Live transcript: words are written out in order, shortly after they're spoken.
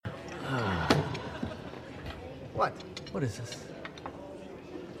What? What is this?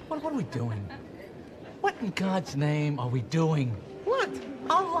 What are we doing? What in God's name are we doing? What?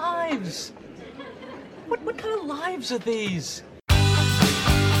 Our lives! What kind of lives are these?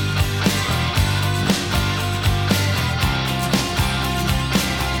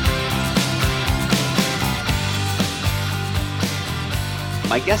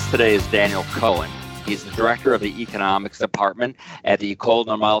 My guest today is Daniel Cohen. He's the director of the economics department at the École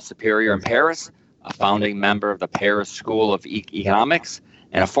Normale Supérieure in Paris, a founding member of the Paris School of Economics,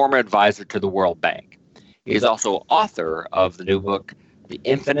 and a former advisor to the World Bank. He is also author of the new book, The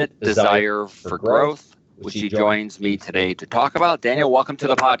Infinite Desire for Growth, which he joins me today to talk about. Daniel, welcome to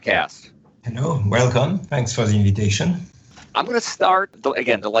the podcast. Hello, welcome. Thanks for the invitation. I'm going to start,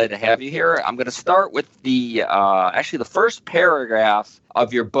 again, delighted to have you here. I'm going to start with the first paragraph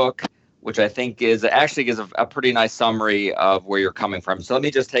of your book, which I think gives a pretty nice summary of where you're coming from. So let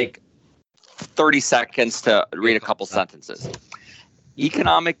me just take 30 seconds to read a couple sentences.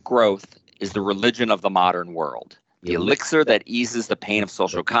 Economic growth is the religion of the modern world, the elixir that eases the pain of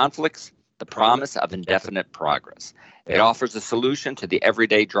social conflicts, the promise of indefinite progress. It offers a solution to the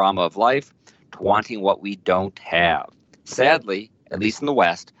everyday drama of life, to wanting what we don't have. Sadly, at least in the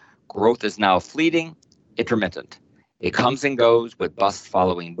West, growth is now fleeting, intermittent. It comes and goes with bust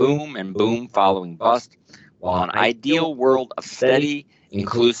following boom and boom following bust, while an ideal world of steady,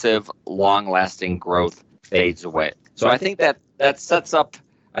 inclusive, long-lasting growth fades away. So I think that sets up,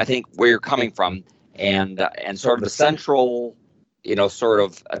 where you're coming from and sort of the central, sort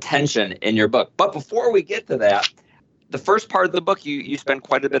of attention in your book. But before we get to that, the first part of the book, you spend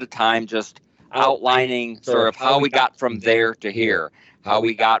quite a bit of time just outlining sort of how we got from there to here, how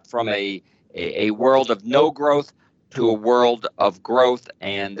we got from a world of no growth to a world of growth.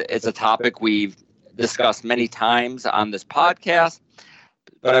 And it's a topic we've discussed many times on this podcast.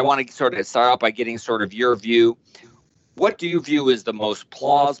 But I want to sort of start out by getting sort of your view. What do you view as the most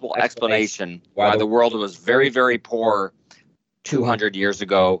plausible explanation why the world was very, very poor 200 years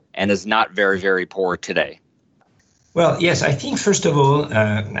ago and is not very, very poor today? Well, yes, I think, first of all,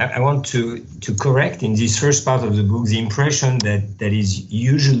 I want to correct in this first part of the book the impression that is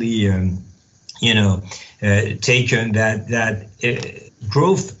usually, taken that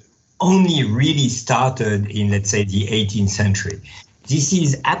growth only really started in, let's say, the 18th century. This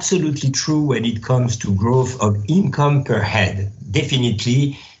is absolutely true when it comes to growth of income per head.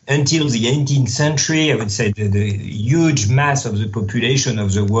 Definitely, until the 18th century, I would say the huge mass of the population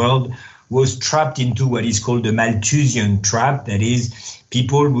of the world was trapped into what is called the Malthusian trap. That is,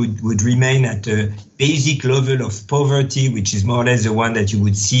 people would remain at a basic level of poverty, which is more or less the one that you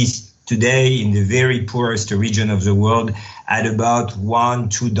would see today in the very poorest region of the world, at about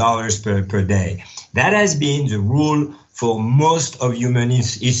 $1-2 per day. That has been the rule for most of human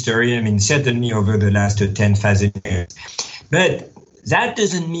history, certainly over the last 10,000 years. But that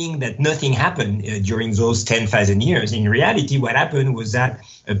doesn't mean that nothing happened during those 10,000 years. In reality, what happened was that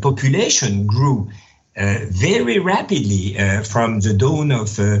a population grew very rapidly from the dawn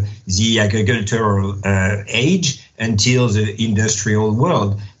of the agricultural age until the industrial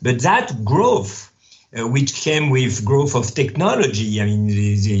world. But that growth, which came with growth of technology.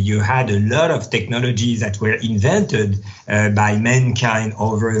 You had a lot of technologies that were invented by mankind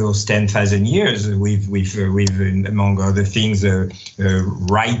over those 10,000 years, with among other things,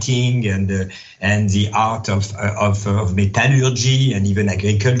 writing and the art of metallurgy, and even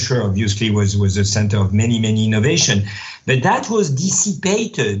agriculture. Obviously, was the center of many innovation. But that was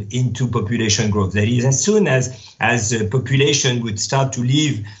dissipated into population growth. That is, as soon as the population would start to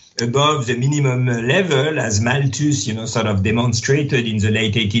live above the minimum level, as Malthus, sort of demonstrated in the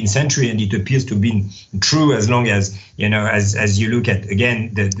late 18th century, and it appears to be true as long as, as you look at,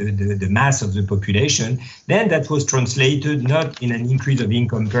 again, the mass of the population, then that was translated not in an increase of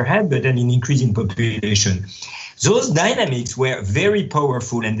income per head, but an increase in population. Those dynamics were very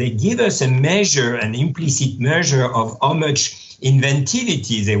powerful, and they give us an implicit measure of how much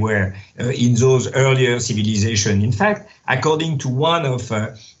inventivity there were in those earlier civilizations. In fact, according to one of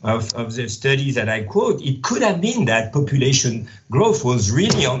the studies that I quote, it could have been that population growth was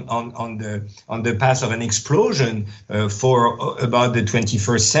really on the path of an explosion for about the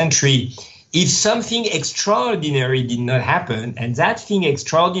 21st century, if something extraordinary did not happen. And that thing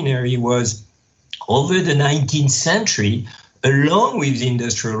extraordinary was, over the 19th century, along with the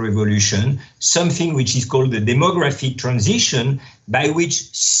Industrial Revolution, something which is called the demographic transition, by which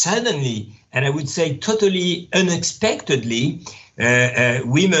suddenly, and I would say totally unexpectedly,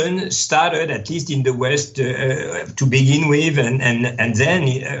 women started, at least in the West, to begin with, and then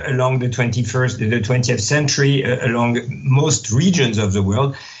along the 20th century, along most regions of the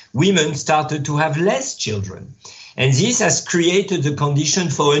world, women started to have less children. And this has created the condition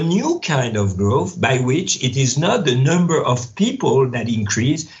for a new kind of growth by which it is not the number of people that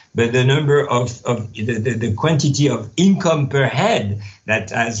increase, but the number of the quantity of income per head that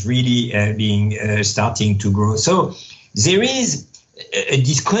has really been starting to grow. So there is a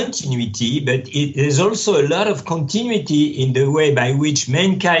discontinuity, but there's also a lot of continuity in the way by which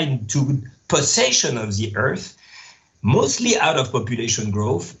mankind took possession of the earth, mostly out of population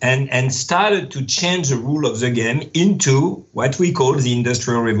growth, and started to change the rule of the game into what we call the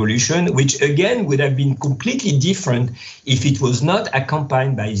Industrial Revolution, which again would have been completely different if it was not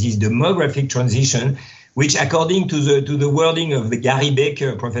accompanied by this demographic transition, which according to the wording of the Gary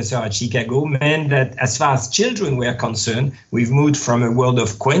Baker professor at Chicago meant that as far as children were concerned, we've moved from a world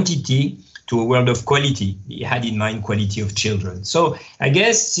of quantity to a world of quality. He had in mind quality of children. So I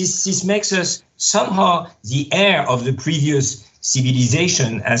guess this makes us somehow the heir of the previous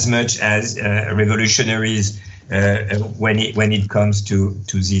civilization as much as revolutionaries when it comes to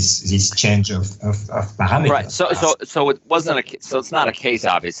this change of parameters. Right. So it wasn't so it's not a case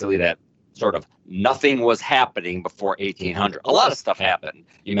obviously that sort of nothing was happening before 1800. A lot of stuff happened.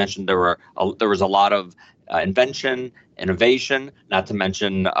 You mentioned there was a lot of invention, innovation, not to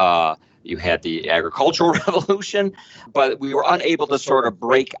mention you had the agricultural revolution, but we were unable to sort of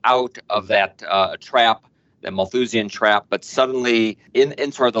break out of that trap, the Malthusian trap. But suddenly,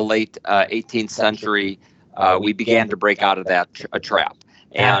 in sort of the late 18th century, we began to break out of that trap.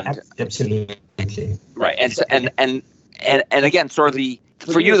 And absolutely right. And again, sort of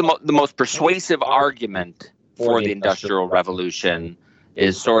for you, the most persuasive argument for the Industrial Revolution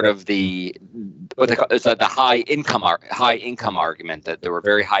is sort of the high income argument, that there were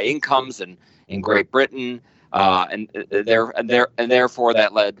very high incomes in Great Britain, and therefore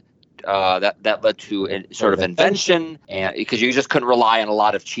that led to sort of invention, and because you just couldn't rely on a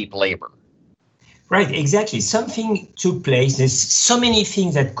lot of cheap labor. Right, exactly. Something took place. There's so many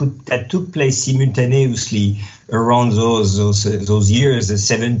things that took place simultaneously around those years, the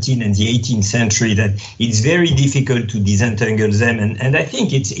 17th and the 18th century, that it's very difficult to disentangle them. And I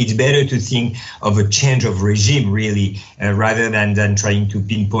think it's better to think of a change of regime, really, rather than trying to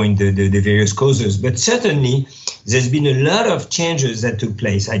pinpoint the various causes. But certainly, there's been a lot of changes that took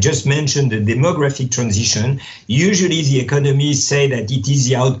place. I just mentioned the demographic transition. Usually, the economists say that it is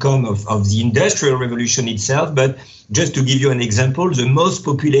the outcome of the Industrial Revolution itself, but just to give you an example, the most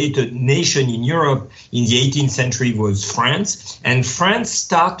populated nation in Europe in the 18th century was France, and France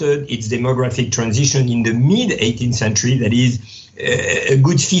started its demographic transition in the mid-18th century, that is a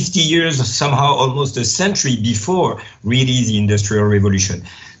good 50 years, somehow almost a century before really the Industrial Revolution.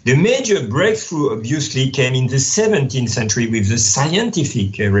 The major breakthrough obviously came in the 17th century with the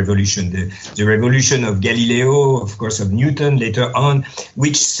scientific revolution, the revolution of Galileo, of course, of Newton later on,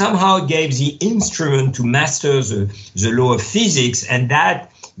 which somehow gave the instrument to master the law of physics, and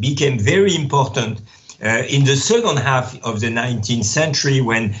that became very important in the second half of the 19th century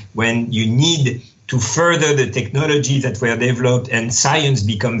when you need to further the technology that were developed and science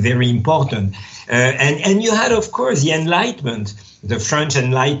become very important. And you had, of course, the Enlightenment, the French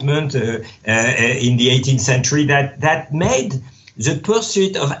Enlightenment in the 18th century that made the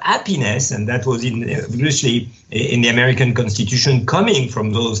pursuit of happiness, and that was obviously in the American Constitution coming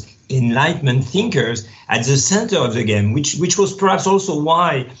from those Enlightenment thinkers, at the center of the game, which was perhaps also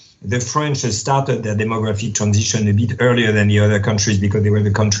why the French started their demographic transition a bit earlier than the other countries, because they were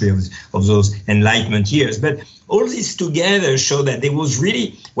the country of those Enlightenment years. But all this together show that there was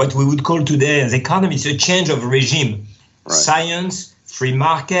really what we would call today as economists a change of regime. Right. Science, free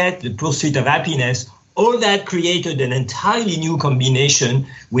market, the pursuit of happiness, all that created an entirely new combination,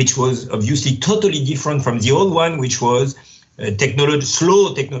 which was obviously totally different from the old one, which was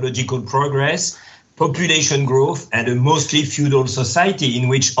slow technological progress, population growth, and a mostly feudal society in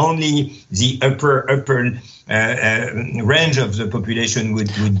which only the upper range of the population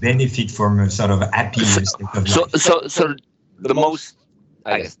would benefit from a sort of happiness. So the most,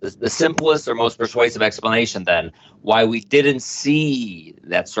 I guess, the simplest or most persuasive explanation then why we didn't see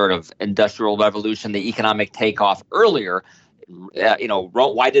that sort of industrial revolution, the economic takeoff earlier.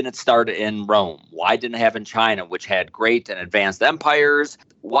 Why didn't it start in Rome? Why didn't it have in China, which had great and advanced empires?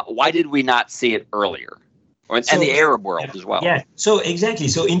 Why did we not see it earlier? And the Arab world as well. Yeah. So exactly.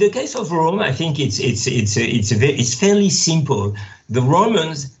 So in the case of Rome, I think it's fairly simple. The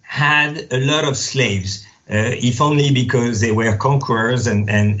Romans had a lot of slaves. If only because they were conquerors,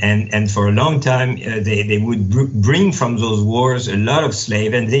 and for a long time they would bring from those wars a lot of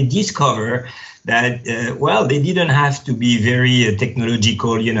slaves, and they discover that they didn't have to be very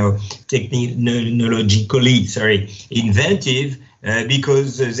technologically inventive,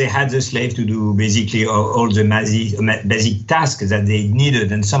 because they had the slave to do basically all the basic tasks that they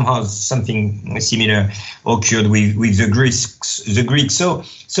needed, and somehow something similar occurred with the Greeks.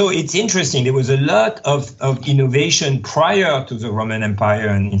 So it's interesting. There was a lot of innovation prior to the Roman Empire,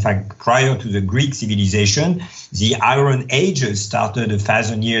 and in fact prior to the Greek civilization. The Iron Ages started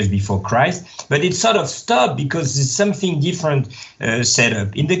 1,000 years before Christ, but it sort of stopped because there's something different set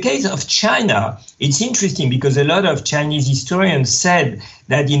up. In the case of China, it's interesting because a lot of Chinese historians said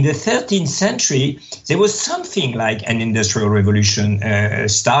that in the 13th century, there was something like an industrial revolution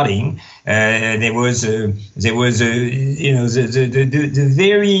starting. There was the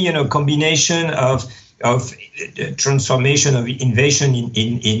very combination of transformation of innovation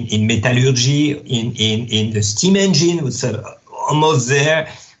in metallurgy, in the steam engine was almost there,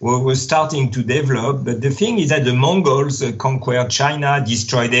 was starting to develop. But the thing is that the Mongols conquered China,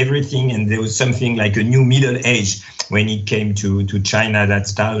 destroyed everything, and there was something like a new Middle Age when it came to China that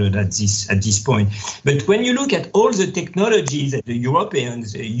started at this point. But when you look at all the technologies that the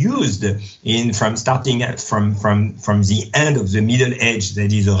Europeans used from the end of the Middle Age,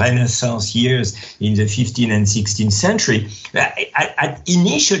 that is the Renaissance years in the 15th and 16th century,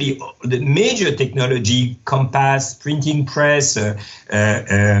 initially the major technology, compass, printing press,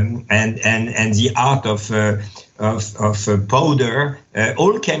 and the art of powder,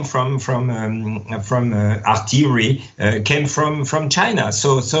 all came from artillery, came from China.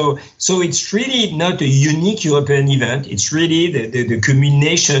 So it's really not a unique European event. It's really the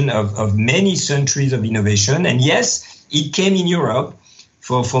culmination of many centuries of innovation. And yes, it came in Europe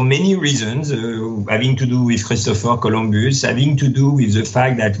for many reasons, having to do with Christopher Columbus, having to do with the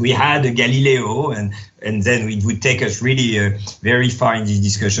fact that we had a Galileo, and then it would take us really very far in this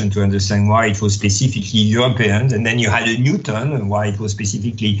discussion to understand why it was specifically European. And then you had a Newton, and why it was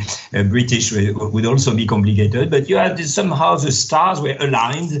specifically British would also be complicated. But you had somehow the stars were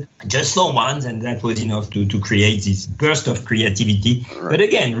aligned just for once, and that was enough to create this burst of creativity. But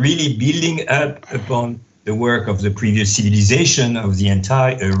again, really building up upon the work of the previous civilization of the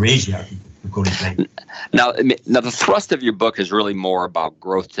entire Eurasia, to call it like. Now, the thrust of your book is really more about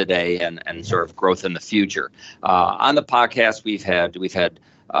growth today and sort of growth in the future. On the podcast, we've had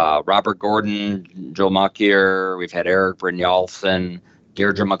Robert Gordon, Joel Mokyr, we've had Eric Brynjolfsson,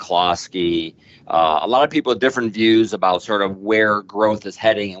 Deirdre McCloskey, a lot of people with different views about sort of where growth is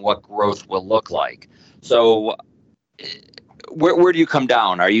heading and what growth will look like. So where do you come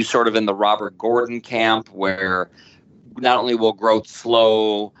down? Are you sort of in the Robert Gordon camp where not only will growth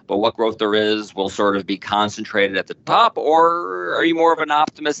slow, but what growth there is will sort of be concentrated at the top? Or are you more of an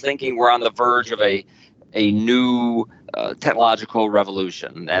optimist thinking we're on the verge of a new technological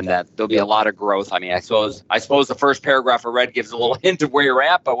revolution and that there'll be a lot of growth? I mean, I suppose the first paragraph I read gives a little hint of where you're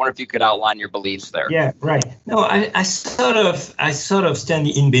at, but I wonder if you could outline your beliefs there. Yeah, right. No, I sort of stand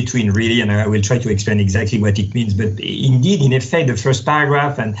in between, really, and I will try to explain exactly what it means. But indeed, in effect, the first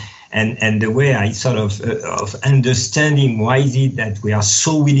paragraph and the way I sort of understanding why is it that we are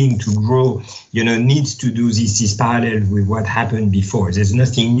so willing to grow, needs to do this parallel with what happened before. There's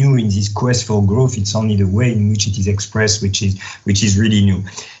nothing new in this quest for growth. It's only the way in which it is expressed, which is really new.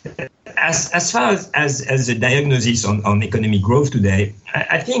 As far as the diagnosis on economic growth today,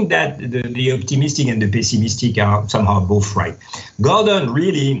 I think that the optimistic and the pessimistic are somehow both right. Gordon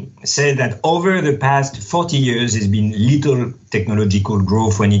really said that over the past 40 years, there's been little technological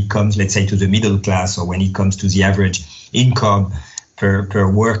growth when it comes, let's say, to the middle class or when it comes to the average income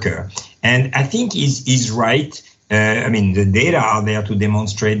per worker. And I think he's right. The data are there to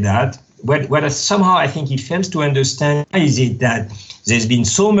demonstrate that. What somehow I think he fails to understand is it that there's been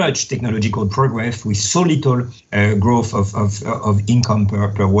so much technological progress with so little growth of income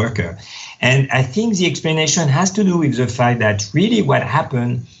per worker. And I think the explanation has to do with the fact that really what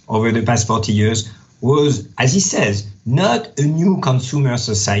happened over the past 40 years was, as he says, not a new consumer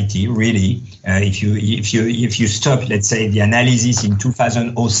society, really. If you stop, let's say, the analysis in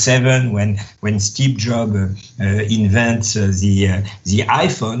 2007 when Steve Jobs invents the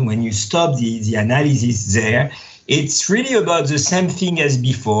iPhone, when you stop the analysis there, it's really about the same thing as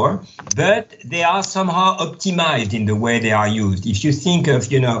before, but they are somehow optimized in the way they are used. If you think of,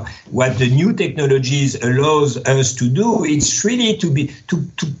 what the new technologies allows us to do, it's really to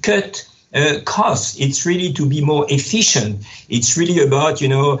cut costs. It's really to be more efficient. It's really about,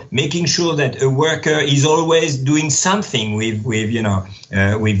 making sure that a worker is always doing something with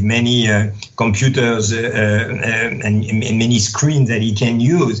many computers and many screens that he can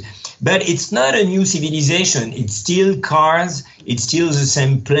use. But it's not a new civilization. It's still cars. It's still the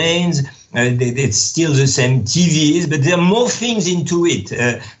same planes. It's still the same TVs. But there are more things into it.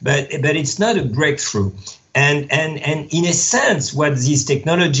 But it's not a breakthrough. And in a sense, what these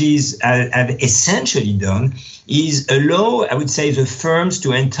technologies have essentially done is allow, I would say, the firms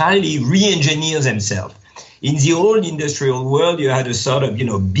to entirely re-engineer themselves. In the old industrial world, you had a sort of,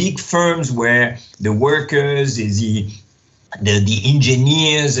 big firms where the workers, the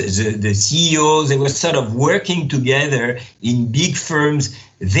engineers, the CEOs, they were sort of working together in big firms,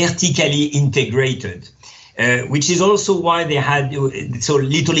 vertically integrated. Which is also why they had so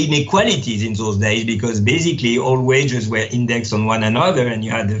little inequalities in those days, because basically all wages were indexed on one another, and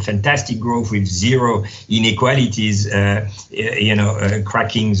you had a fantastic growth with zero inequalities,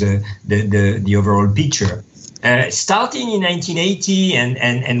 cracking the overall picture. Starting in 1980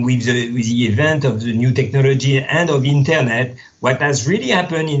 and with the event of the new technology and of internet, what has really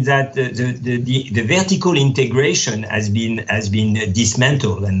happened is that the vertical integration has been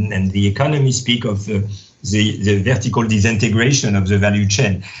dismantled, and the economists speak of the vertical disintegration of the value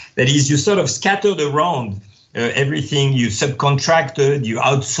chain. That is, you sort of scattered around everything, you subcontracted, you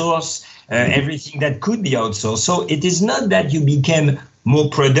outsource everything that could be outsourced. So it is not that you became more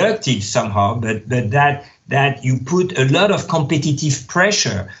productive somehow, but that you put a lot of competitive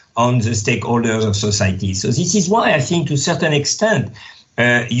pressure on the stakeholders of society. So this is why I think to a certain extent,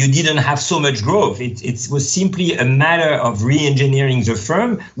 you didn't have so much growth. It was simply a matter of re-engineering the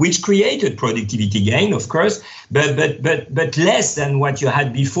firm, which created productivity gain, of course, but less than what you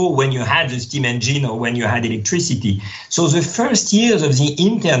had before when you had the steam engine or when you had electricity. So the first years of the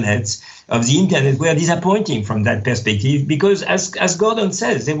internet were disappointing from that perspective, because as Gordon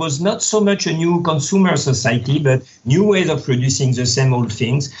says, there was not so much a new consumer society, but new ways of producing the same old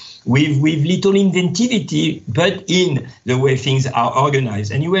things with little inventivity, but in the way things are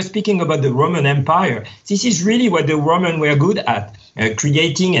organized. And you were speaking about the Roman Empire. This is really what the Romans were good at,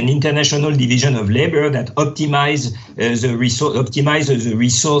 creating an international division of labor that optimizes the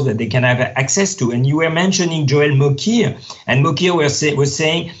resource that they can have access to. And you were mentioning Joel Mokyr, and Mokyr was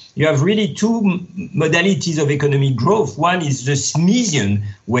saying, you have really two modalities of economic growth. One is the Smithian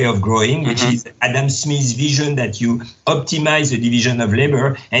way of growing, which is Adam Smith's vision that you optimize the division of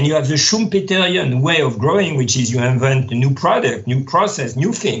labor. And you have the Schumpeterian way of growing, which is you invent a new product, new process,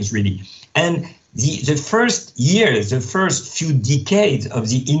 new things, really. And the first years, the first few decades of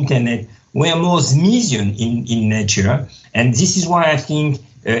the internet were more Smithian in nature. And this is why I think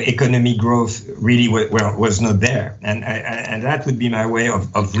economic growth really was not there, and that would be my way of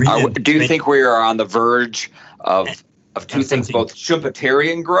reading. Do you think we are on the verge of two things, both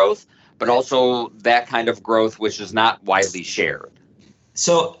Schumpeterian growth, but also that kind of growth which is not widely shared?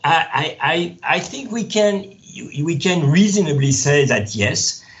 So I think we can reasonably say that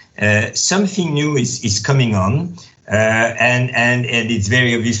yes, something new is coming on. And it's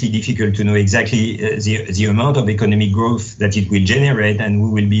very obviously difficult to know exactly the amount of economic growth that it will generate, and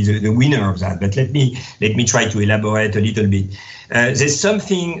who will be the winner of that. But let me try to elaborate a little bit. There's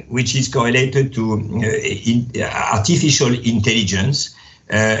something which is correlated to artificial intelligence,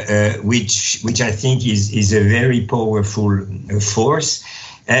 which I think is a very powerful force.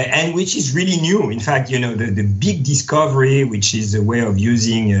 And which is really new. In fact, the big discovery, which is a way of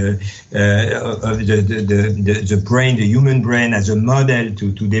using the brain, the human brain, as a model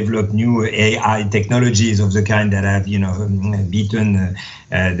to develop new AI technologies of the kind that have, beaten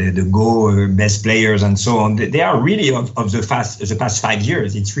the Go best players and so on. They are really of the past 5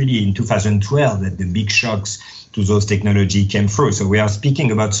 years. It's really in 2012 that the big shocks to those technology came through. So we are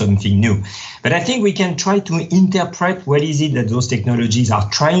speaking about something new. But I think we can try to interpret what is it that those technologies are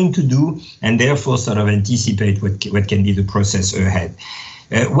trying to do, and therefore sort of anticipate what can be the process ahead.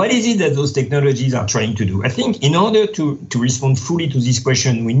 What is it that those technologies are trying to do? I think in order to respond fully to this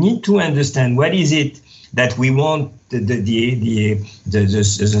question, we need to understand what is it that we want the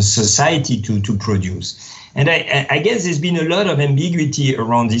society to produce. And I guess there's been a lot of ambiguity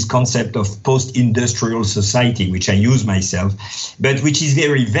around this concept of post-industrial society, which I use myself, but which is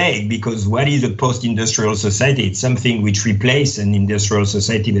very vague, because what is a post-industrial society? It's something which replaces an industrial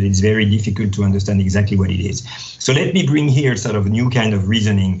society, but it's very difficult to understand exactly what it is. So let me bring here sort of a new kind of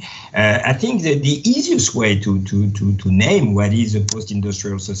reasoning. I think that the easiest way to name what is a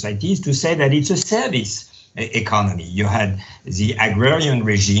post-industrial society is to say that it's a service economy. You had the agrarian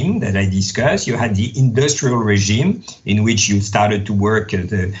regime that I discussed. You had the industrial regime, in which you started to work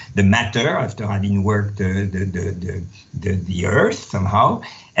the matter after having worked the earth somehow.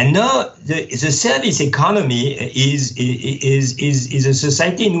 And now the service economy is a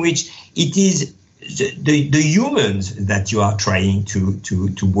society in which it is the humans that you are trying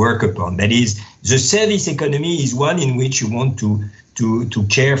to work upon. That is, the service economy is one in which you want to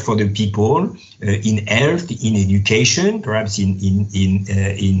care for the people in health, in education, perhaps in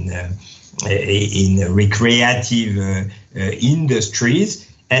recreative industries.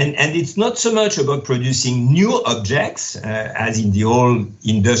 And it's not so much about producing new objects, as in the old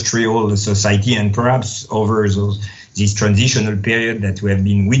industrial society and perhaps over this transitional period that we have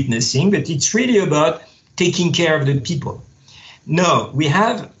been witnessing, but it's really about taking care of the people. No, we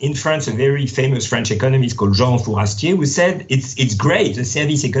have in France a very famous French economist called Jean Fourastier who said it's great. The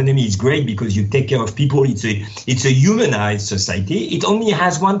service economy is great because you take care of people. It's a humanized society. It only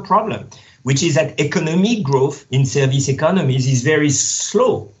has one problem, which is that economic growth in service economies is very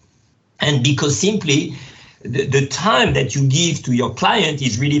slow. And because simply the time that you give to your client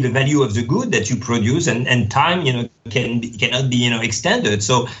is really the value of the good that you produce, and time, cannot be, extended.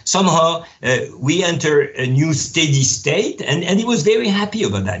 So somehow we enter a new steady state, and he was very happy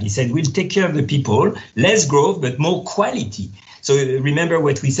about that. He said, we'll take care of the people, less growth, but more quality. So remember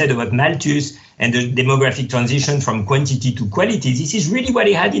what we said about Malthus and the demographic transition from quantity to quality. This is really what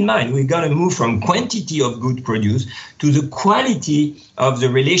he had in mind. We're going to move from quantity of good produce to the quality of the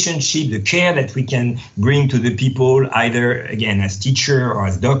relationship, the care that we can bring to the people, either, again, as teacher or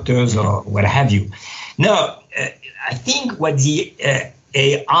as doctors or what have you. Now, I think what the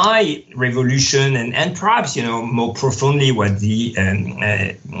AI revolution and perhaps, more profoundly what the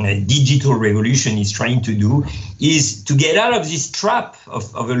digital revolution is trying to do is to get out of this trap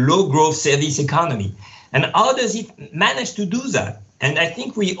of a low growth service economy. And how does it manage to do that? And I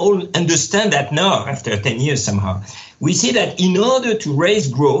think we all understand that now after 10 years somehow. We see that in order to raise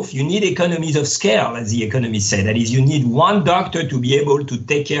growth, you need economies of scale, as the economists say. That is, you need one doctor to be able to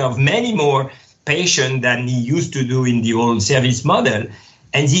take care of many more patient than he used to do in the old service model.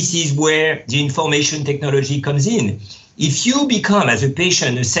 And this is where the information technology comes in. If you become, as a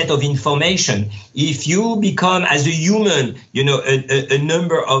patient, a set of information, if you become, as a human, a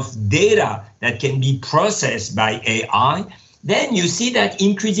number of data that can be processed by AI, then you see that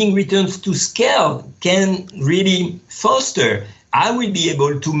increasing returns to scale can really foster. I will be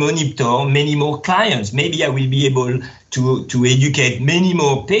able to monitor many more clients. Maybe I will be able to educate many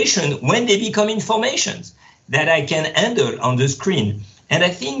more patients when they become informations that I can handle on the screen. And I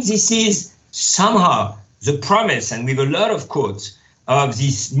think this is somehow the promise, and with a lot of quotes, of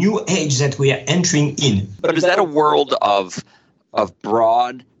this new age that we are entering in. But is that a world of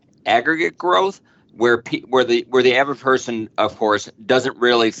broad aggregate growth where the average person, of course, doesn't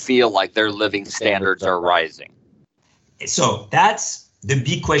really feel like their living standards are rising? So that's the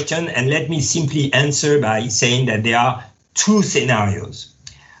big question, and let me simply answer by saying that there are two scenarios.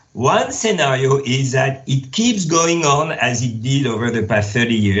 One scenario is that it keeps going on as it did over the past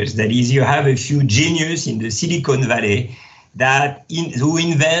 30 years. That is, you have a few geniuses in the Silicon Valley who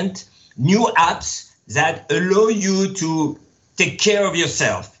invent new apps that allow you to take care of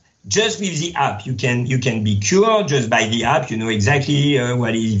yourself. Just with the app, you can be cured just by the app. You know exactly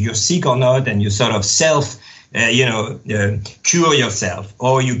what is, if you're sick or not, and you sort of cure yourself.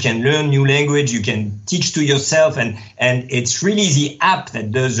 Or you can learn new language, you can teach to yourself, and it's really the app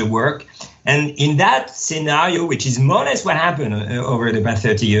that does the work. And in that scenario, which is more or less what happened over the past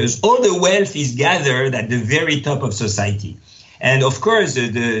 30 years, all the wealth is gathered at the very top of society. And of course,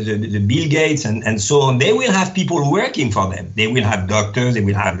 the Bill Gates and so on, they will have people working for them. They will have doctors, they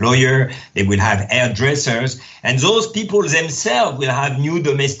will have lawyers, they will have hairdressers, and those people themselves will have new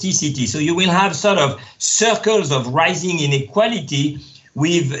domesticity. So you will have sort of circles of rising inequality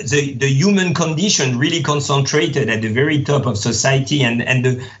with the human condition really concentrated at the very top of society, and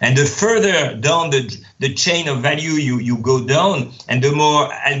the further down the chain of value you go down, and the more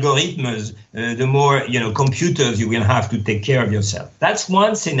algorithms, the more computers you will have to take care of yourself. That's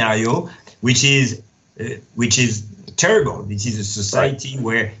one scenario, which is terrible. This is a society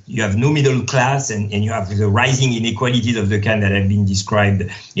where you have no middle class, and you have the rising inequalities of the kind that have been described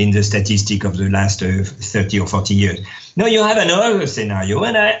in the statistic of the last 30 or 40 years. Now you have another scenario,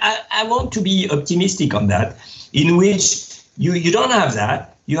 and I want to be optimistic on that, in which you don't have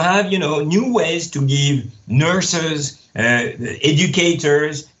that. You have new ways to give nurses,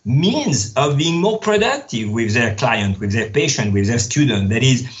 educators, means of being more productive with their client, with their patient, with their student. That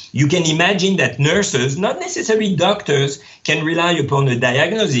is, you can imagine that nurses, not necessarily doctors, can rely upon a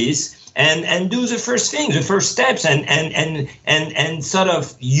diagnosis and do the first thing, the first steps, and sort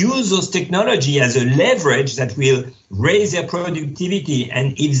of use those technology as a leverage that will raise their productivity.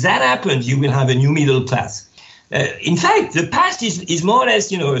 And if that happens, you will have a new middle class. In fact, the past is more or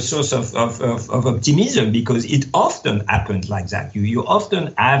less, a source of optimism, because it often happens like that. You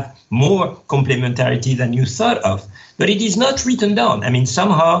often have more complementarity than you thought of. but it is not written down. I mean,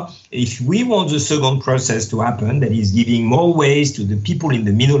 somehow, if we want the second process to happen, that is giving more ways to the people in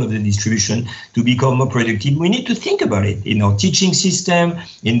the middle of the distribution to become more productive, we need to think about it in our teaching system,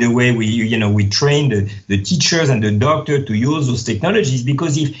 in the way we train the teachers and the doctor to use those technologies.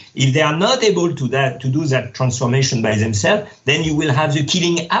 Because if they are not able to do that transformation by themselves, then you will have the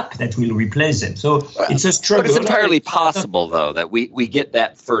killing app that will replace them. So it's a struggle. But it's entirely possible, though, that we get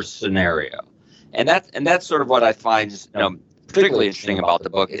that first scenario, and that's sort of what I find particularly interesting about the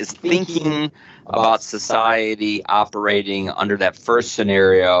book, is thinking about society operating under that first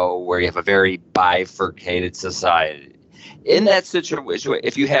scenario where you have a very bifurcated society. In that situation,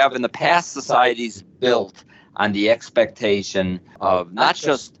 if you have in the past societies built on the expectation of not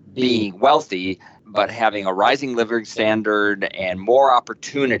just being wealthy, but having a rising living standard and more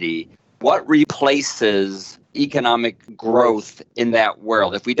opportunity, what replaces economic growth in that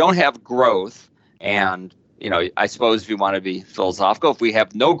world? If we don't have growth, and I suppose if you want to be philosophical, if we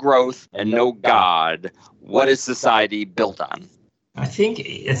have no growth and no God, what is society built on? I think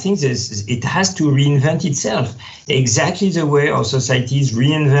it has to reinvent itself, exactly the way our societies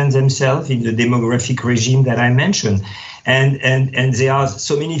reinvent themselves in the demographic regime that I mentioned. And there are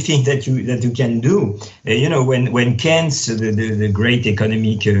so many things that you can do. When Keynes, the great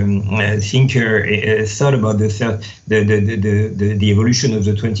economic thinker, thought about the evolution of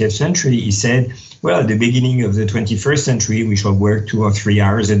the 20th century, he said, well, at the beginning of the 21st century, we shall work 2 or 3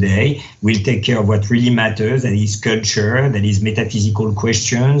 hours a day. We'll take care of what really matters, that is culture, that is metaphysical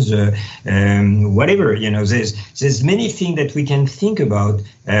questions, whatever. There's many things that we can think about,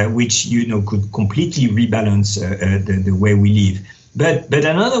 which could completely rebalance the way we live. But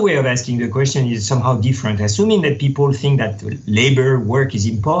another way of asking the question is somehow different. Assuming that people think that labor work is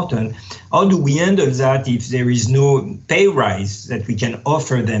important, how do we handle that if there is no pay rise that we can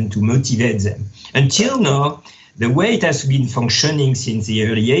offer them to motivate them? Until now, the way it has been functioning since the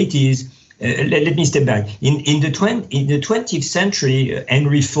early 80s, let me step back. In the 20th century,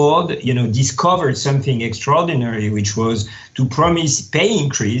 Henry Ford, discovered something extraordinary, which was to promise pay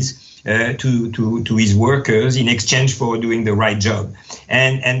increase to his workers in exchange for doing the right job.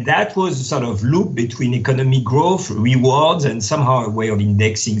 And that was a sort of loop between economic growth, rewards, and somehow a way of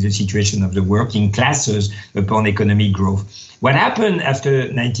indexing the situation of the working classes upon economic growth. What happened after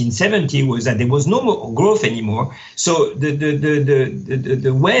 1970 was that there was no more growth anymore. So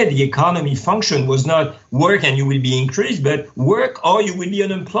the way the economy functioned was not work and you will be increased, but work or you will be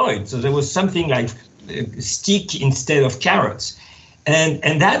unemployed. So there was something like stick instead of carrots.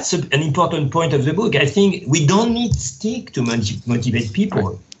 And that's an important point of the book. I think we don't need stick to motivate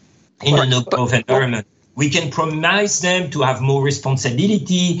people in a no-growth environment. We can promise them to have more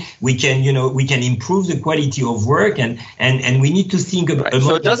responsibility. We can improve the quality of work, and we need to think about.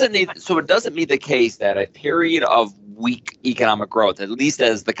 So it doesn't mean the case that a period of weak economic growth, at least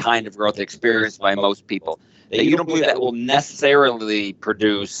as the kind of growth experienced by most people, that you don't believe that will necessarily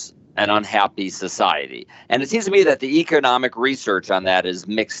produce an unhappy society. And it seems to me that the economic research on that is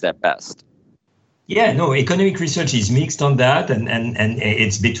mixed at best. Yeah, no, economic research is mixed on that, and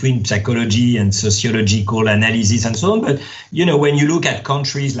it's between psychology and sociological analysis and so on. But, when you look at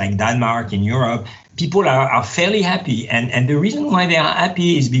countries like Denmark in Europe, people are fairly happy. And the reason why they are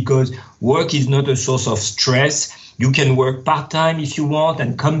happy is because work is not a source of stress. You can work part-time if you want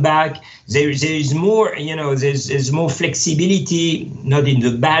and come back. There is more, there's more flexibility, not in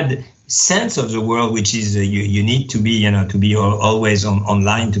the bad sense of the world, which is you need to be always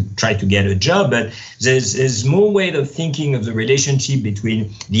online to try to get a job. But there's more way of thinking of the relationship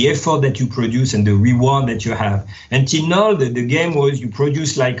between the effort that you produce and the reward that you have. Until now, the game was you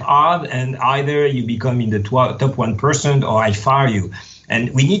produce like hard, and either you become in the top 1% or I fire you.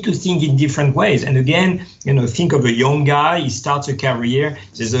 And we need to think in different ways. And again, think of a young guy, he starts a career.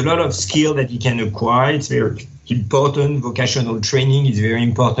 There's a lot of skill that he can acquire. It's very important. Vocational training is very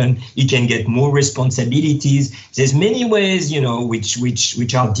important. He can get more responsibilities. There's many ways,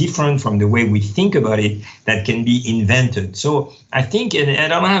 which are different from the way we think about it that can be invented. So I think, and I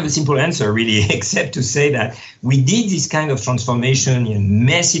don't have a simple answer really, except to say that we did this kind of transformation,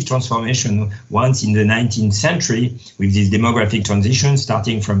 massive transformation once in the 19th century with this demographic transition,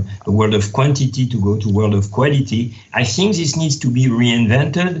 starting from a world of quantity to go to world of quality. I think this needs to be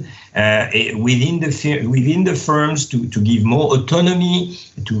reinvented within the firms to give more autonomy,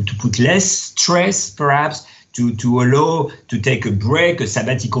 to put less stress, perhaps, to allow to take a break, a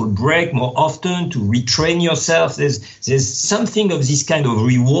sabbatical break more often, to retrain yourself. There's something of this kind of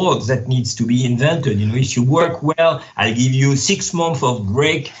rewards that needs to be invented. If you work well, I'll give you 6 months of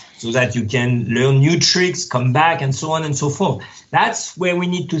break so that you can learn new tricks, come back, and so on and so forth. That's where we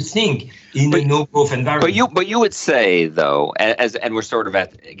need to think in a no-growth environment. But you would say, though, and we're sort of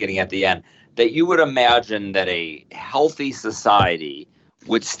getting at the end, that you would imagine that a healthy society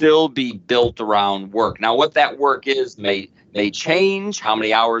would still be built around work. Now, what that work is may change. How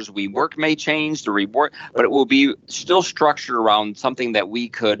many hours we work may change, the reward, but it will be still structured around something that we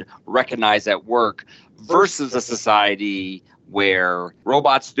could recognize at work versus a society where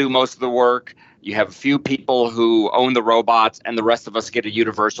robots do most of the work. You have a few people who own the robots and the rest of us get a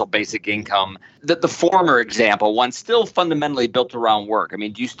universal basic income. The former example, one still fundamentally built around work. I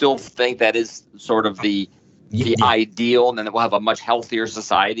mean, do you still think that is sort of the ideal, and then we'll have a much healthier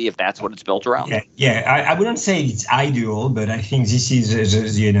society if that's what it's built around? I wouldn't say it's ideal, but I think this is,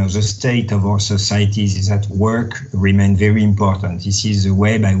 the state of our societies is that work remains very important. This is the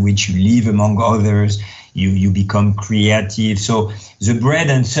way by which you live among others. You become creative. So the bread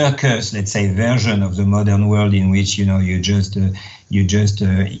and circus, let's say, version of the modern world in which, you just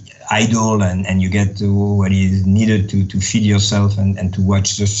idle and you get what is needed to feed yourself and to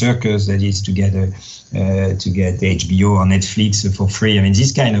watch the circus, that is to get HBO or Netflix for free. I mean,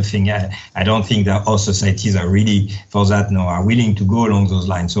 this kind of thing, I don't think that all societies are really for that, are willing to go along those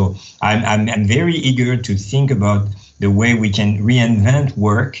lines. So I'm very eager to think about the way we can reinvent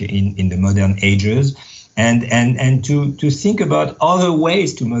work in the modern ages. And to think about other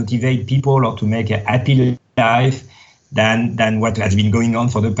ways to motivate people or to make a happy life than what has been going on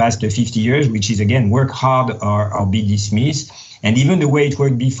for the past 50 years, which is, again, work hard or be dismissed. And even the way it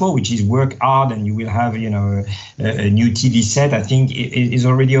worked before, which is work hard and you will have, a new TV set, I think is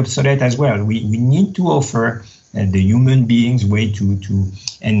already obsolete as well. We need to offer the human beings way to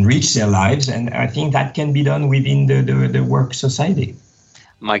enrich their lives. And I think that can be done within the work society.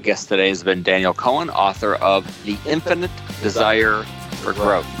 My guest today has been Daniel Cohen, author of The Infinite Desire for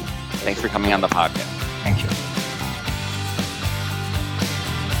Growth. Thanks for coming on the podcast. Thank you.